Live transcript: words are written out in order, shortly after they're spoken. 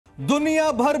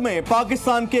दुनिया भर में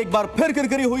पाकिस्तान की एक बार फिर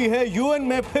किरकिरी हुई है। यूएन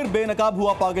में फिर बेनकाब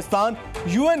हुआ पाकिस्तान।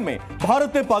 यूएन में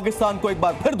भारत ने पाकिस्तान को एक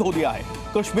बार फिर धो दिया है।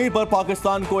 कश्मीर पर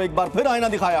पाकिस्तान को एक बार फिर आईना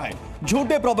दिखाया है।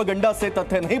 झूठे प्रोपेगेंडा से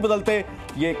तथ्य नहीं बदलते,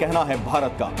 यह कहना है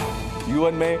भारत का।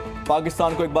 यूएन में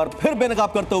पाकिस्तान को एक बार फिर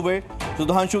बेनकाब करते हुए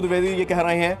सुधांशु द्विवेदी ये कह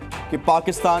रहे हैं कि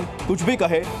पाकिस्तान कुछ भी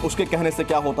कहे, उसके कहने से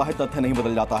क्या होता है, तथ्य नहीं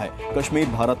बदल जाता है। कश्मीर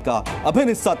भारत का अभिन्न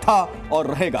हिस्सा था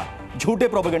और रहेगा। झूठे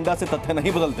प्रोपेगेंडा से तथ्य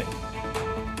नहीं बदलते।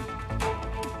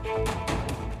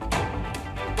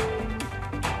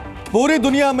 पूरी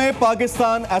दुनिया में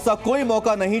पाकिस्तान ऐसा कोई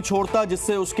मौका नहीं छोड़ता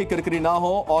जिससे उसकी किरकिरी ना हो,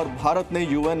 और भारत ने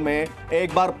यूएन में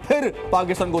एक बार फिर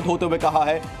पाकिस्तान को धोते हुए कहा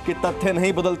है कि तथ्य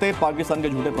नहीं बदलते पाकिस्तान के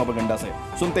झूठे प्रोपेगेंडा से।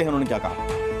 सुनते हैं उन्होंने क्या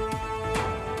कहा।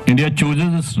 India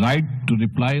chooses its right to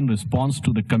reply in response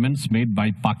to the comments made by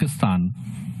Pakistan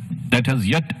that has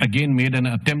yet again made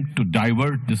an attempt to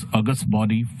divert this august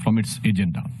body from its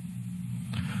agenda.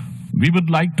 We would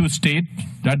like to state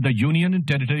that the Union and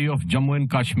Territory of Jammu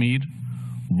and Kashmir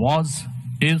was,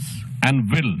 is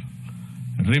and will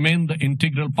remain the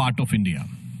integral part of India.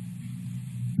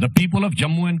 The people of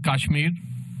Jammu and Kashmir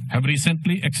have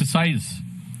recently exercised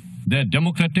their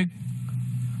democratic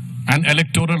and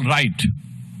electoral right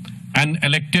and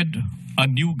elected a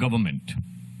new government.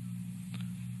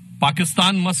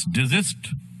 Pakistan must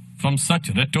desist from such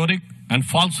rhetoric and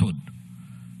falsehood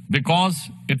because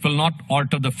it will not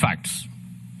alter the facts.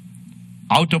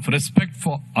 Out of respect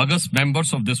for august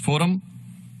members of this forum,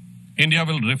 India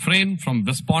will refrain from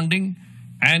responding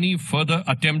any further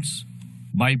attempts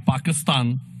by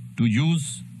Pakistan to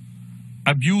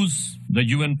abuse the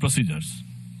UN procedures.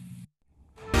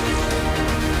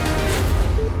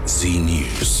 Z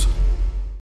News.